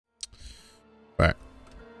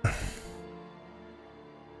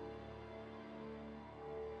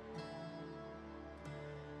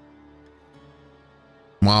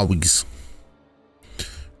Maui's.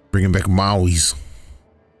 Bringing back Maui's.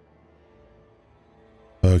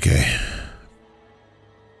 Okay.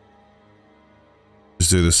 Let's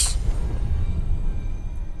do this.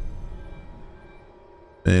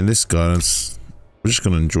 And this guidance, we're just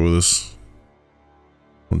gonna enjoy this.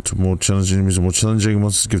 Want to more challenging enemies and more challenging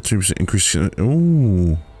monsters give 3% increase.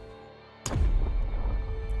 Ooh.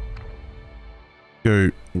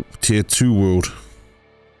 Go tier 2 world.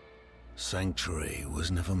 Sanctuary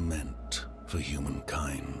was never meant for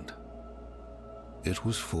humankind. It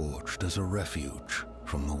was forged as a refuge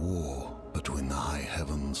from the war between the high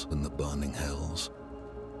heavens and the burning hells.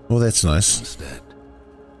 Oh, that's nice. Instead,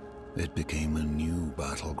 it became a new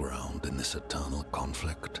battleground in this eternal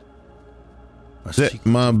conflict. Set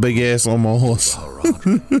my big ass on my horse.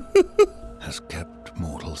 Has kept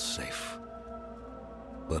mortals safe.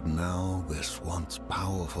 But now this once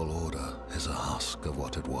powerful order is a husk of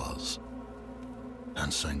what it was.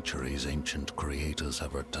 And Sanctuary's ancient creators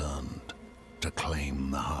have returned to claim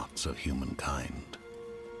the hearts of humankind.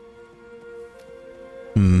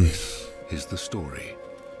 This is the story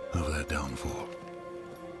of their downfall.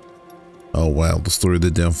 Oh wow, the story of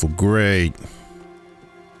the downfall. Great.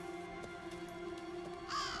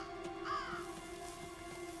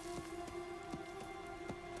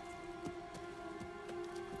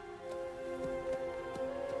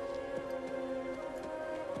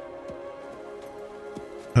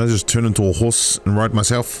 Can I just turn into a horse and ride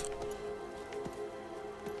myself?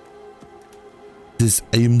 This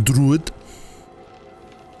I am druid.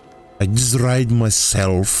 I just ride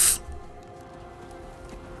myself.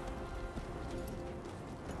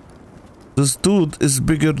 This dude is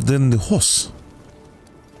bigger than the horse.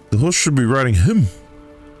 The horse should be riding him.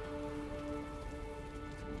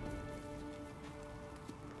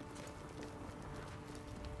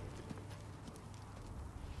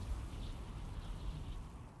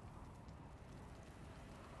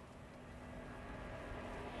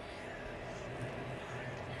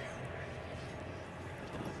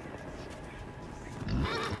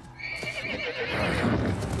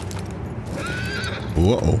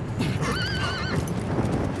 Whoa.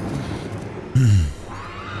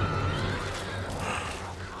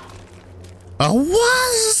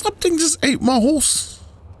 What? Something just ate my horse.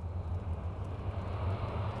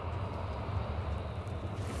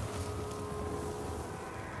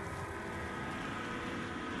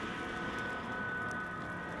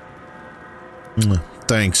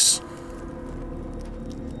 Thanks.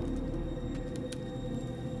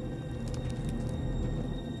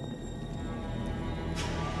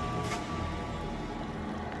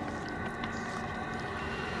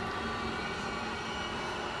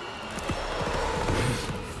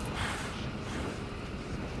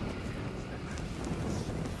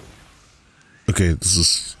 Okay, this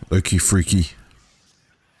is low-key freaky.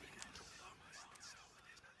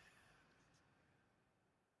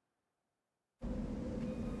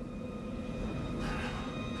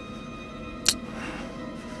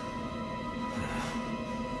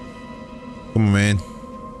 Come on, man.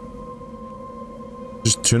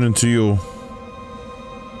 Just turn into your...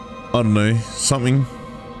 I don't know, something.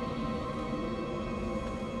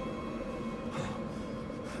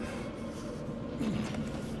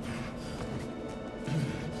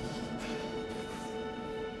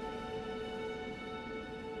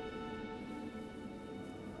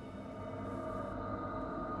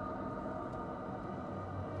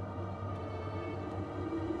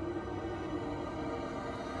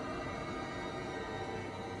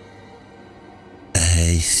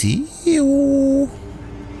 See you.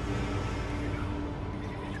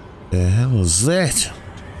 The hell is that?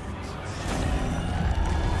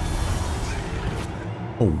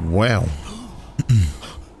 Oh wow.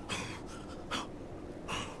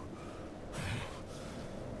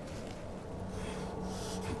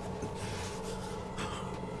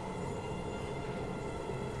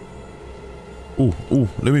 Ooh,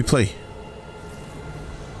 let me play.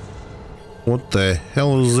 What the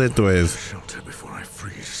hell is that wave? Shelter before I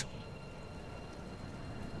freeze.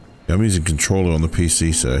 I'm using controller on the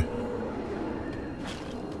PC, so.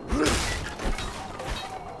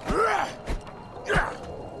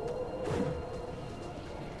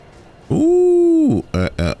 Ooh,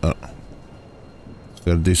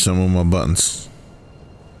 gotta do some of my buttons.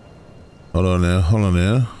 Hold on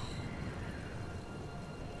now.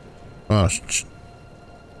 Oh, I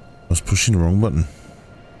was pushing the wrong button.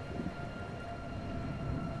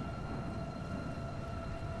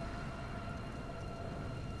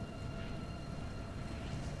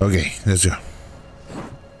 Okay, let's go.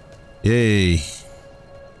 Yay.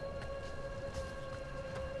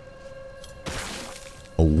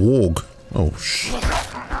 A warg. Oh, shit.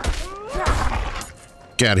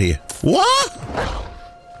 fuck out of here. What?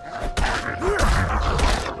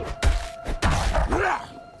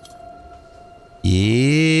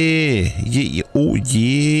 Yeah. Oh,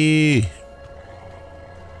 yeah.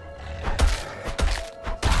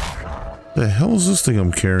 The hell is this thing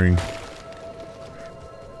I'm carrying?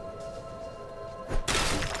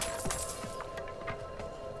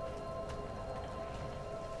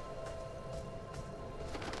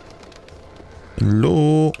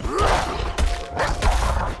 Hello.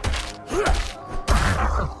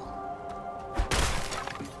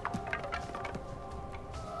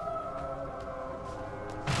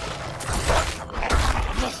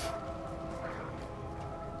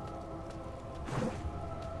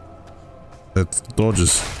 That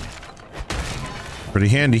dodges. Pretty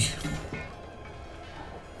handy.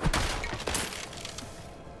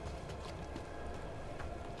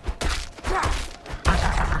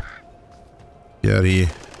 Get out of here.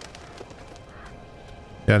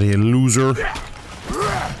 Get out of here, loser.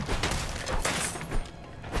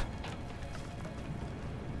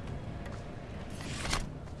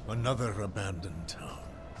 Another abandoned town.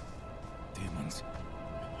 Demons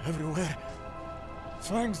everywhere.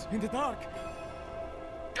 Fangs in the dark.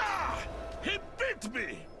 Ah! He bit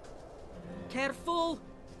me! Careful!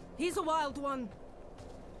 He's a wild one.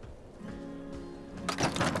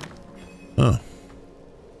 Oh.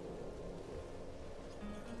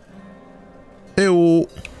 Ew.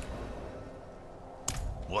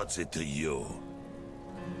 What's it to you?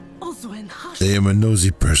 Oswin, hush. I am a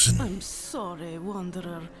nosy person. I'm sorry,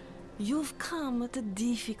 Wanderer. You've come at a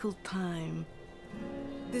difficult time.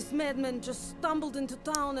 This madman just stumbled into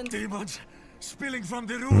town and... Demons spilling from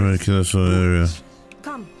the Alright, ruins. okay, that's one area.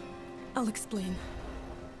 Come, I'll explain.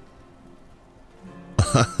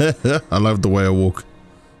 I love the way I walk.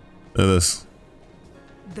 Look at this.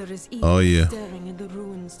 There is Oh, yeah. staring at the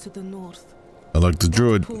ruins to the north. I like the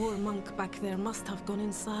druid. Poor monk back there must have gone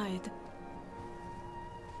inside.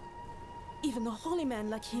 Even a holy man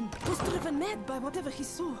like him was driven mad by whatever he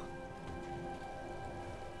saw.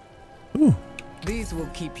 Ooh. These will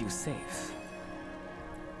keep you safe.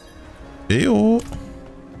 Ew.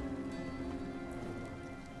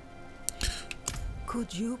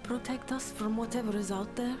 Could you protect us from whatever is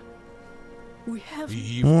out there? We have... The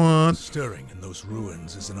evil What? stirring in those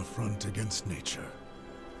ruins is an affront against nature.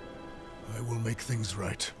 I will make things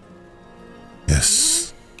right.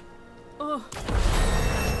 Yes. Oh,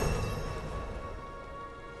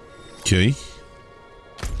 Okay.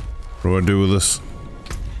 What do I do with this?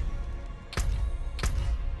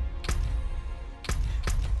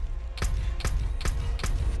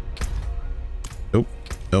 Nope.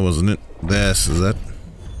 That wasn't it. This is it.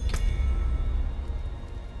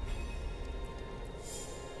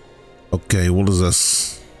 Okay, what is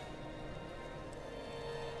this?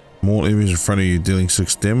 More enemies in front of you dealing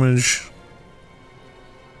 6 damage.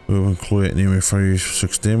 Move and clear an enemy in front of you for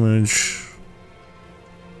 6 damage.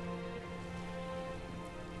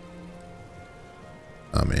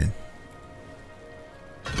 Oh man.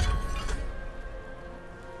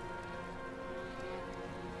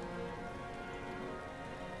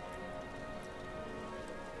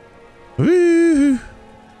 Woo!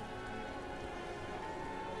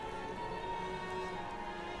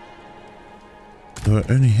 Do I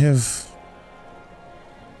only have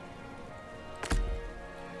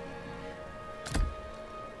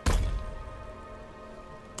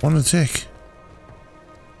one attack?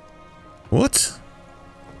 What?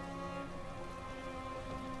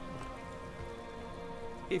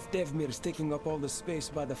 If Devmir's taking up all the space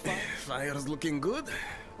by the fire... Fire's looking good.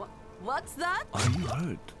 what's that? I'm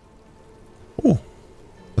hurt. Oh,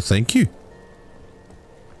 thank you.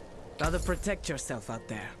 Gotta protect yourself out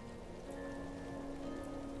there.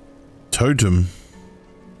 Totem.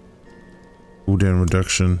 Cooldown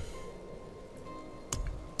reduction.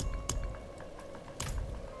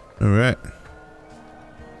 Alright.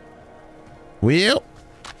 Well.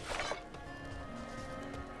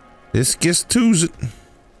 Let's get to it.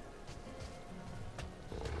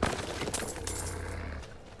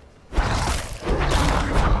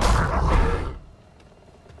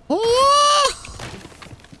 Oh!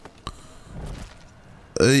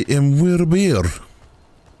 I am with a bear.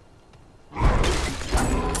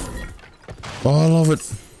 Oh, I love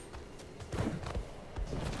it.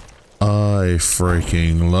 I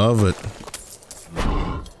freaking love it.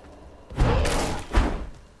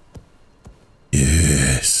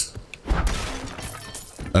 Yes.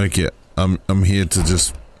 Okay, I'm here to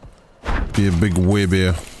just be a big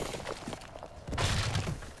werebear.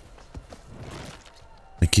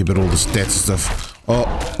 I keep it all the stats and stuff.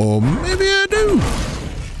 Oh, or maybe I do.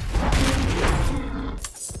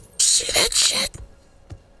 See that shit?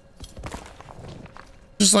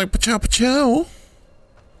 just like pachow pachow.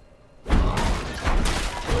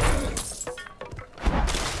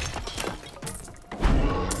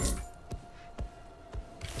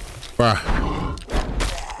 Bruh.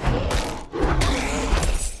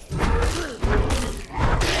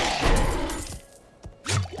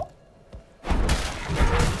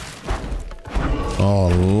 Oh,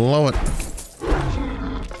 love it.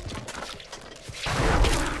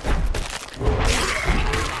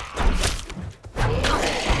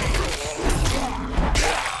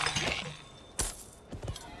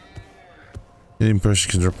 Any pressure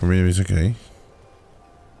can drop from enemies, okay.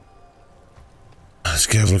 Let's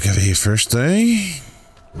go have a look over here first, eh?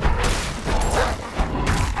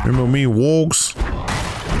 Remember me, wogs?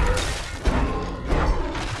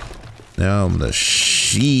 Now I'm the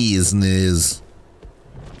shizness.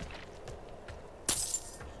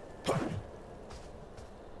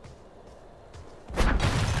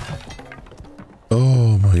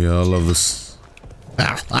 Oh my god, I love this.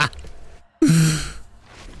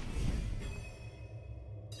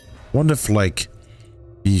 Wonder if, like,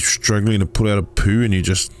 you're struggling to pull out a poo and you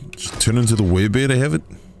just turn into the werebear to have it?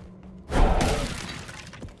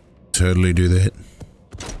 Totally do that.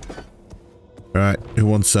 Alright, who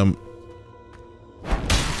wants some?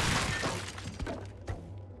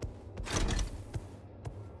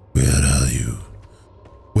 Where are you?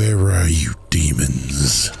 Where are you,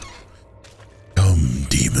 demons? Come,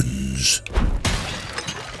 demons.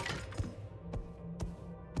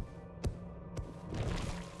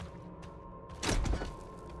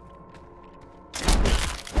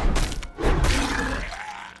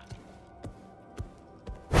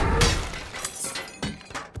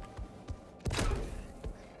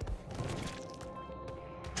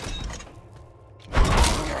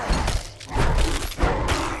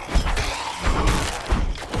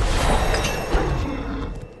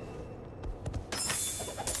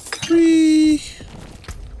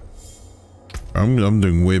 I'm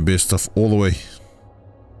doing way best stuff all the way.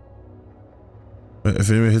 If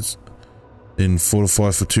anyone hits in 4 to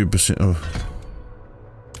 5 for 2%, oh.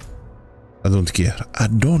 I don't care. I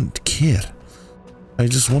don't care. I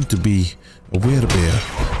just want to be a werebear.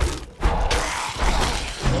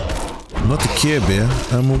 I'm not a care bear,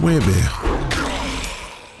 I'm a werebear.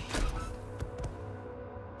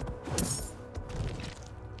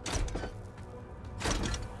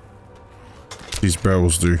 These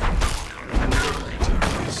barrels do.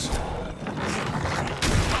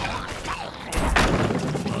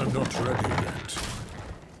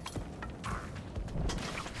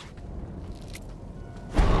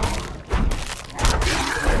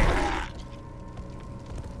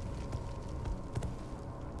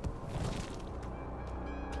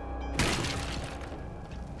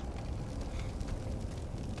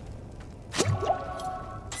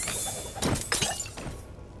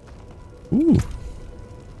 Ooh.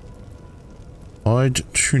 Hide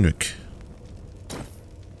tunic.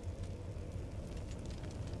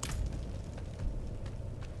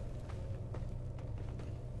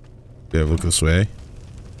 Yeah, look this way.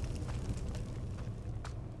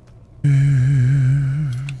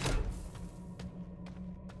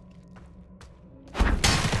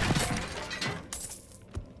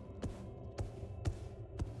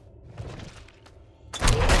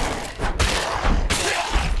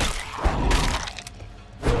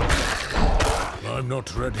 I'm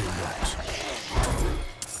not ready yet.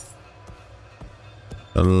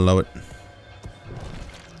 I love it.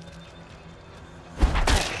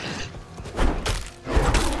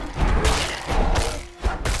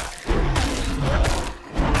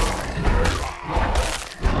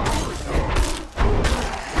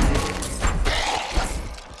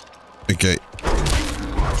 Okay. I'm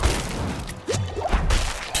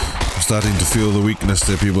starting to feel the weakness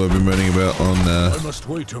that people have been moaning about on I must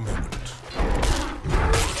wait a moment.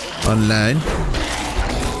 Online.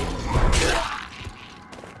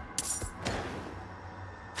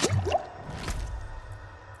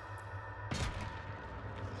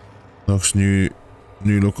 Looks new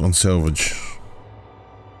look on salvage.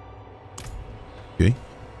 Okay.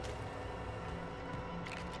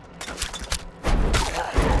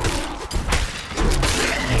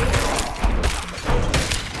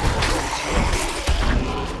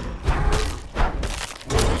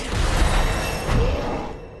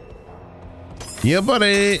 Yeah,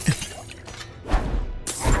 buddy.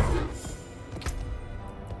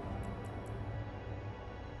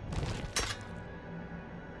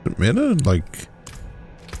 Doesn't matter, like.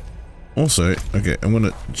 Also, okay, I'm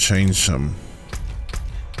gonna change some.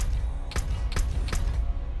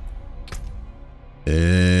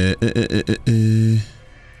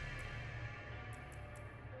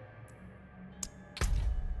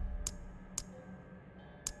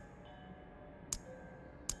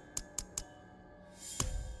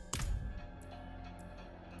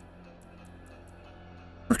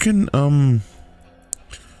 freaking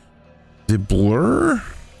the blur?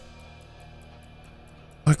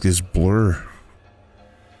 I like this blur.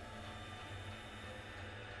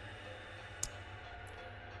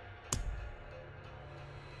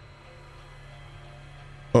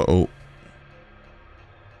 Uh-oh.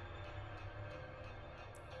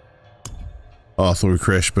 Oh, I thought we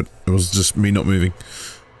crashed, but it was just me not moving.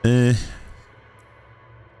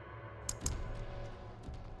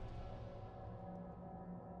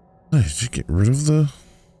 Nice, did you get rid of the...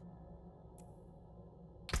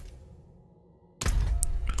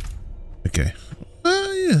 Okay.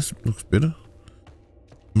 Yes, looks better.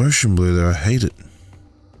 Motion blur though, I hate it.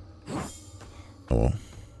 Oh well.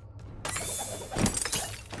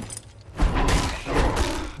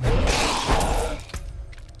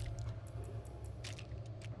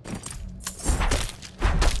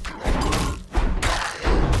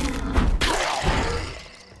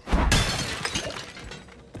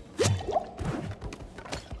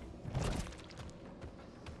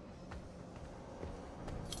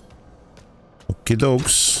 Okay,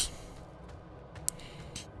 dogs.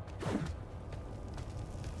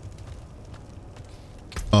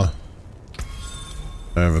 Oh.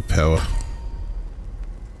 I have a power.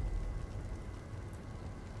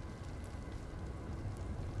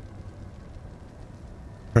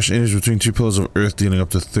 Crush energy between two pillars of earth, dealing up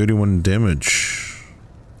to 31 damage.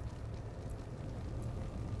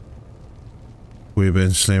 We're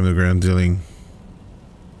been slam the ground, dealing.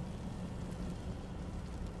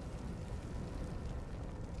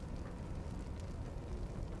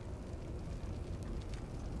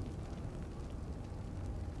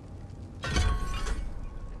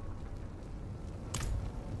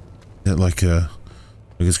 Like a,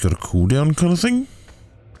 I guess got a cooldown kind of thing?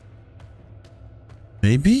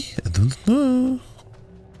 Maybe? I don't know.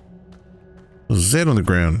 What's that on the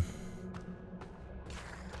ground?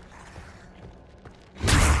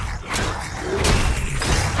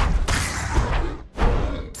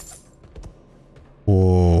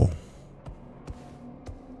 Whoa.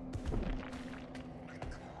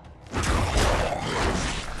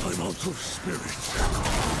 I'm out of spirit.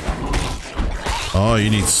 Oh, you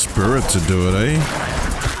need spirit to do it, eh?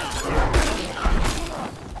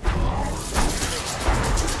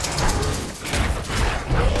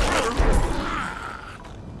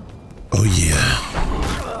 Oh, yeah.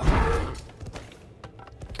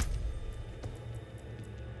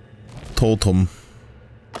 Totem.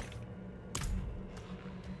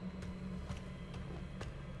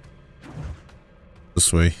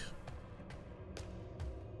 This way.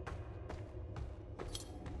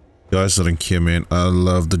 Guys, I don't care, man. I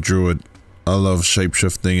love the druid. I love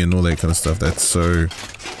shapeshifting and all that kind of stuff. That's so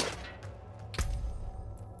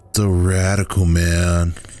radical,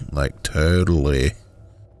 man. Like, totally.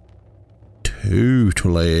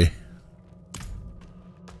 Totally.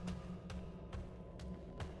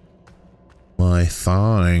 My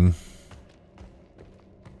thing.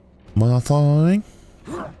 My thing.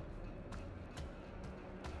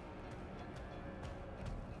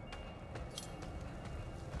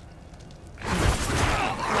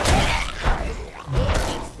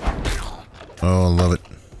 Oh, I love it.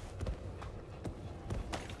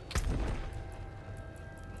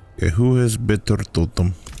 Okay, who has better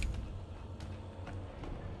totem?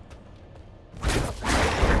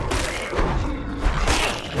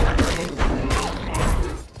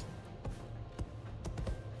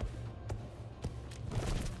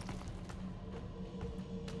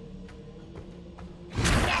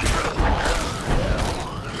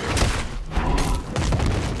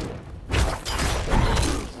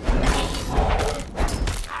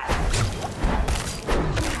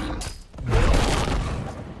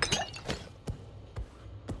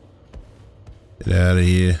 Get out of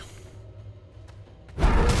here.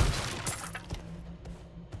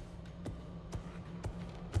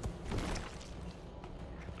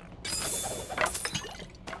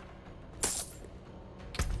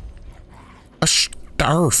 A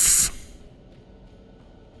starf.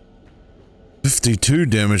 52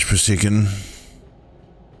 damage per second.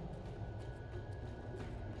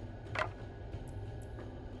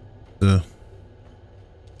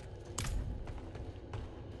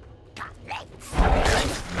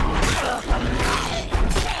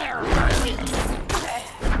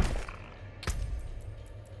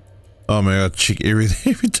 Oh my god, check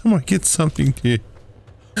everything every time I get something here.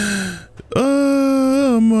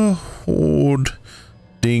 I'm a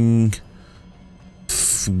hoarding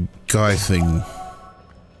guy thing.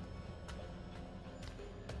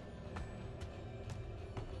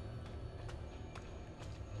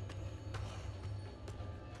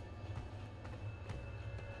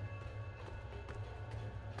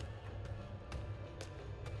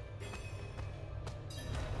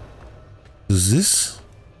 Is this?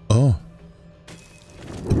 Oh.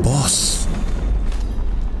 The boss.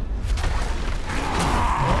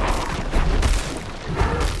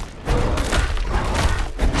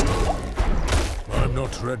 I'm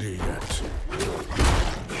not ready yet.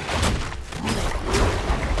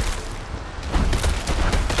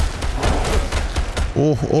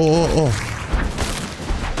 Oh, oh, oh, oh.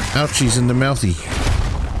 Ouchies in the mouthy.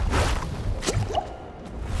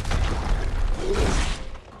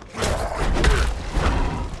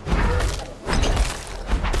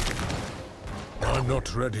 I'm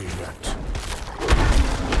not ready yet.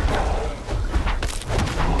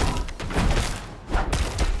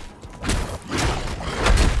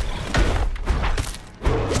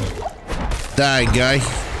 Die, guy.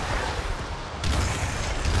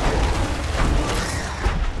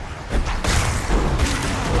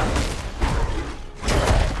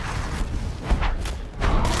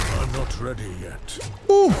 I'm not ready yet.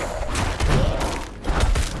 Ooh.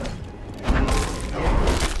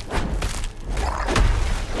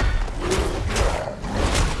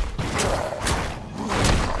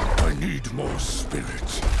 I need more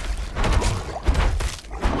spirit.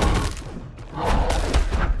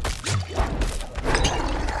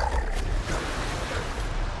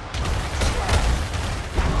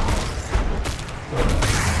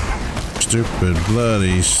 Stupid,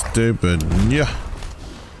 bloody stupid. Yeah.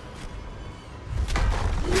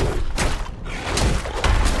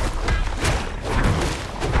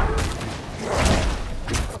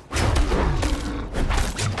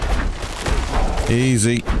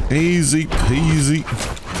 Easy, easy peasy.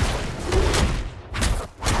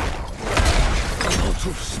 Out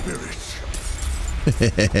of spirit.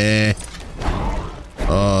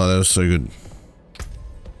 Oh, that was so good.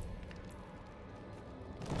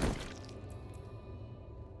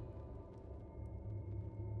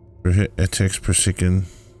 Hit attacks per second.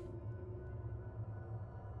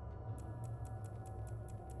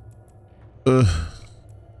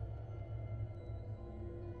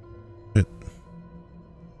 Hit.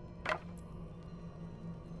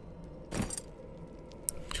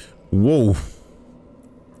 Whoa.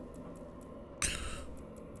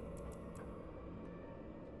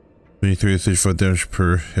 $23 to $35 damage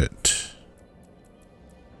per hit.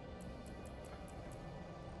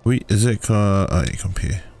 Wait, is it I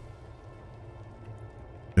compare.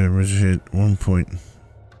 Damage hit 1 point.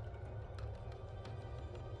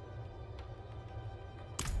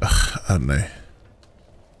 Ugh, I don't know.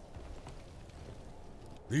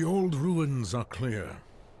 The old ruins are clear.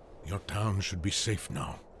 Your town should be safe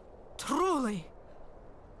now. Truly.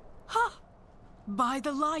 Ha! By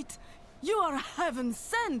the light, you are heaven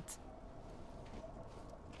sent.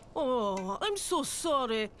 Oh, I'm so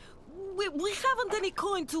sorry. We haven't any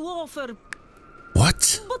coin to offer.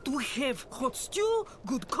 What? But we have hot stew,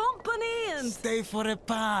 good company, and... Stay for a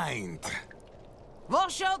pint.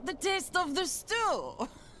 Wash out the taste of the stew.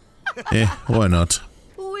 Eh, why not?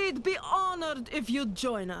 We'd be honored if you'd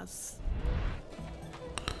join us.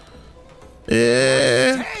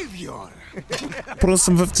 Eh, Savior! put on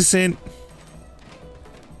some 50 cent.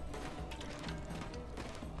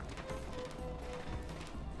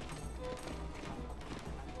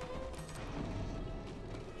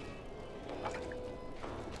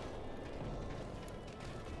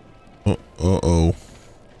 Uh-oh.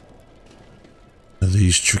 Are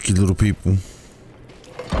these tricky little people?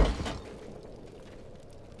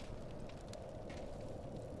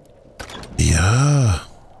 Yeah.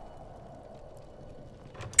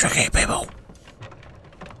 Tricky people.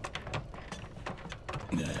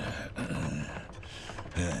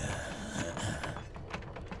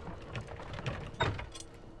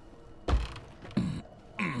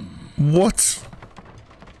 What?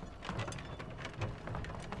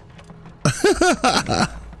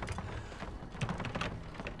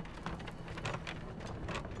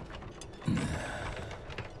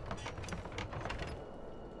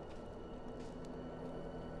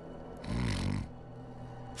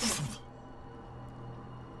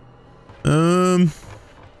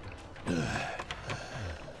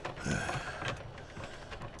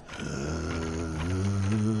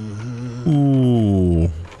 Ooh.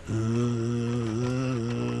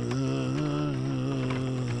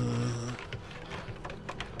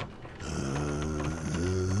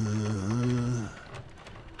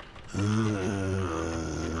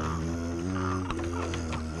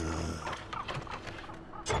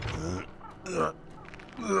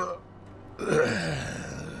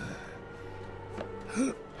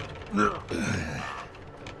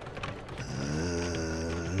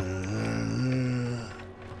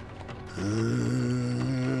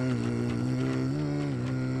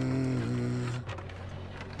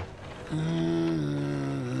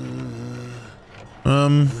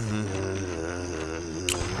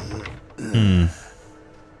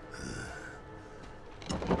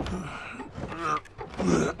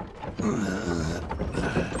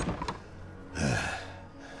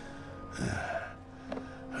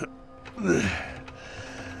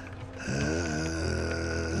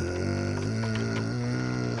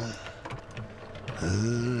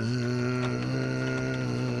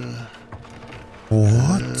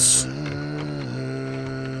 What?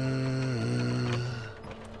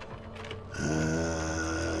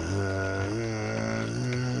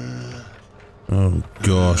 Oh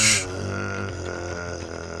gosh.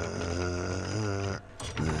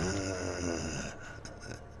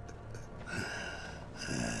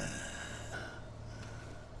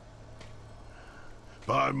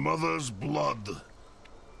 By mother's blood,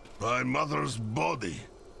 by mother's body,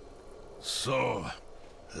 so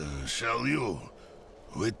shall you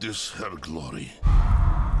witness her glory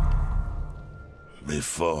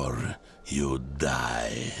before you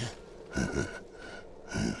die.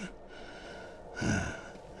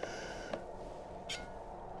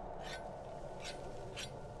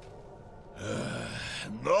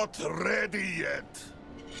 Not ready yet.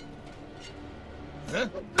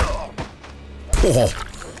 Oh,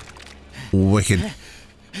 wicked.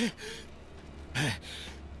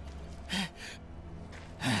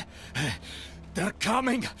 They're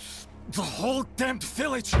coming! The whole damned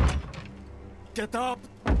village! Get up!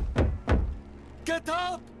 Get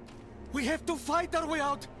up! We have to fight our way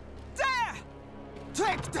out! There!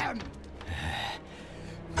 Take them!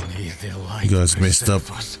 May their light You guys messed up.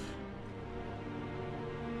 preserve us.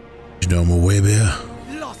 You know I'm a way bear.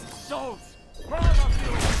 Lost souls! All of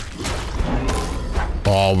you!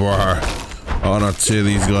 Oh, bro. I wanna tear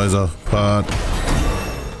these guys apart.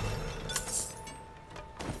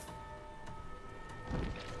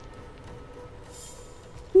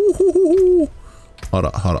 Hold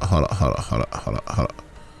up, hold up, hold up, hold up, hold up, hold up, hold up.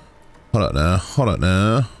 Hold up now, hold up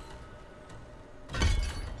now.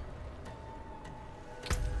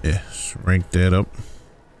 Yes, rank that up.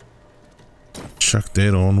 Chuck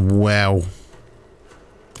that on. Wow.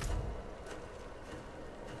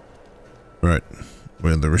 Right.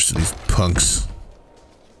 Where are the rest of these punks?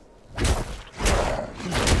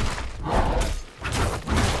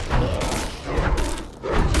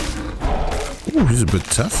 Ooh, he's a bit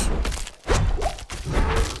tough.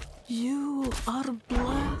 You are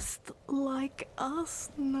blessed like us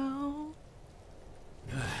now.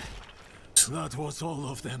 That was all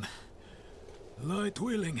of them. Light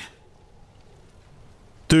willing.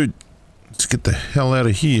 Dude, let's get the hell out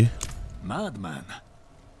of here. Madman.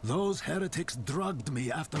 Those heretics drugged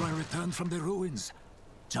me after I returned from the ruins.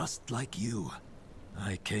 Just like you.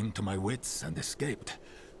 I came to my wits and escaped.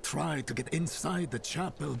 Tried to get inside the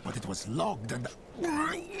chapel, but it was locked and...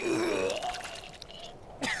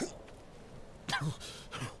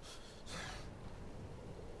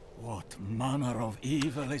 What manner of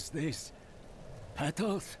evil is this?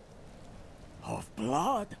 Petals? Of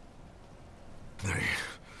blood? They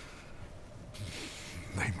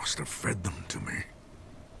must have fed them to me.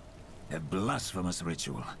 A blasphemous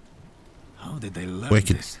ritual. How did they learn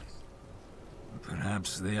Wicked. this?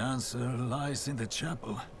 Perhaps the answer lies in the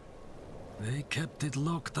chapel. They kept it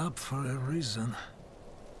locked up for a reason.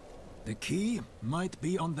 The key might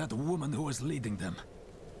be on that woman who was leading them.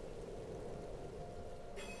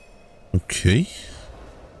 Okay.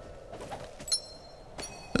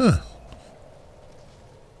 Huh.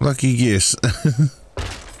 Lucky guess.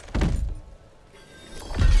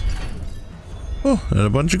 Oh, and a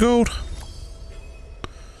bunch of gold.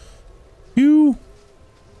 You.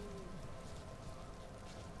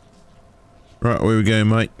 Right, where we going,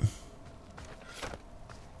 mate?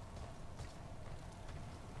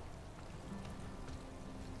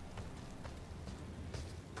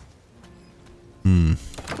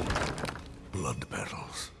 Blood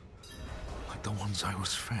petals. Like the ones I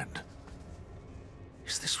was fed.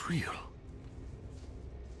 Is this real?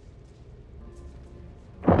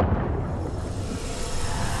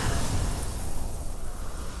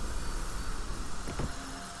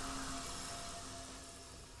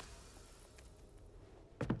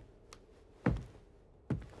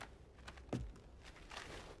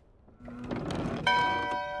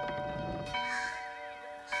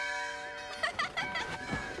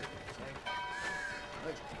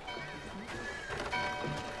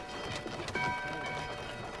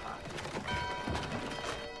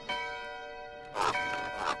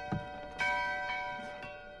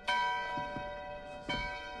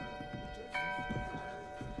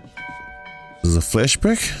 This is a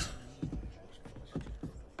flashback.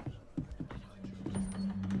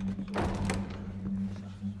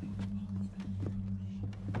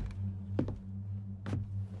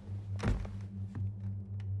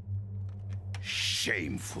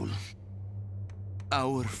 shameful.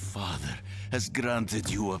 Our Father has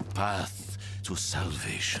granted you a path to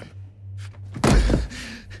salvation.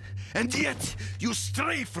 And yet, you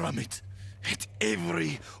stray from it at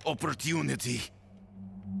every opportunity.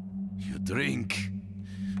 You drink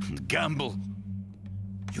and gamble.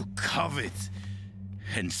 You covet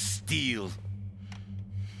and steal.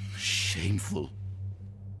 Shameful.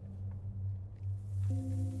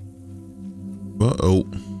 Uh-oh.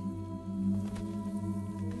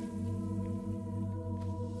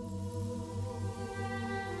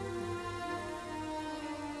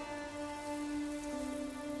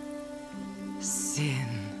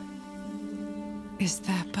 Sin is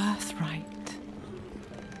their birthright.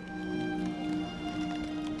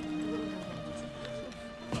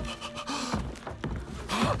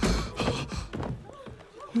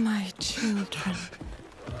 My children.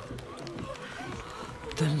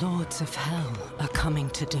 The lords of hell are coming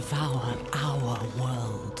to devour our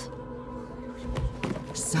world.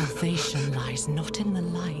 Salvation lies not in the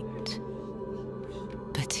light,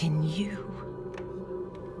 but in you.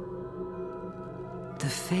 The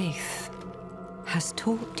faith has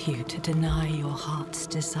taught you to deny your heart's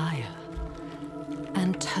desire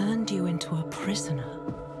and turned you into a prisoner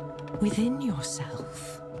within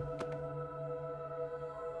yourself.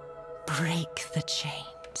 Break the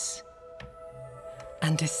chains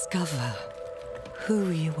and discover who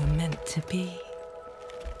you were meant to be.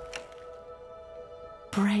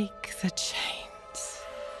 Break the chains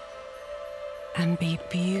and be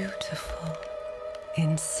beautiful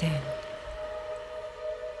in sin.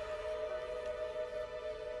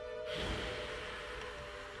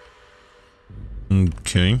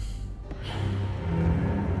 Okay.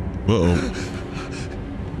 Uh-oh.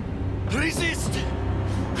 Resist!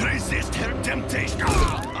 Resist her temptation!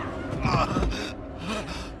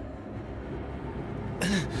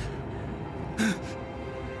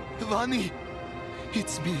 Vani,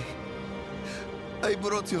 it's me. I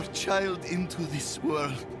brought your child into this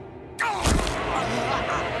world.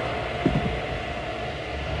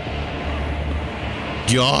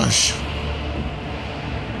 Gosh.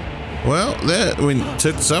 Well, that went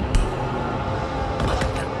tits up.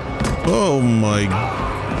 Oh my.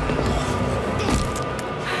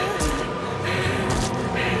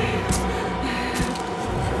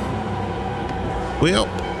 Well,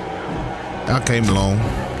 I came along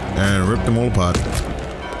and ripped them all apart.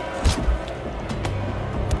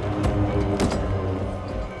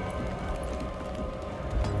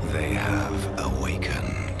 They have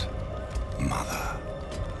awakened, Mother.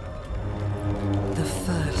 The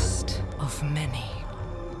first of many.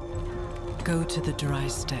 Go to the dry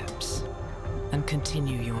steps and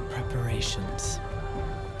continue your preparations.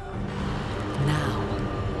 Now,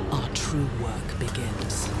 our true work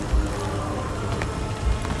begins.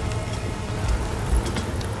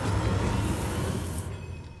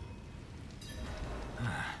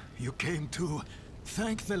 You came to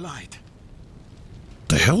thank the light.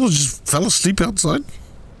 The hell? I just fell asleep outside?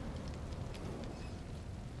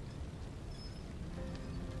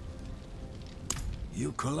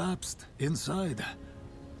 You collapsed inside.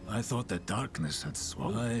 I thought the darkness had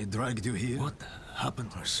swallowed. I dragged you here. What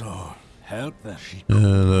happened? I saw. Help them.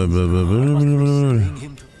 Bring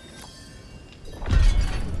him to...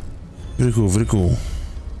 Very cool, very cool.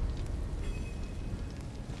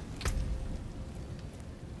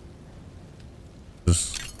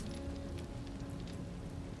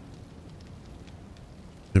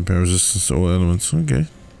 Impair resistance to all elements. Okay.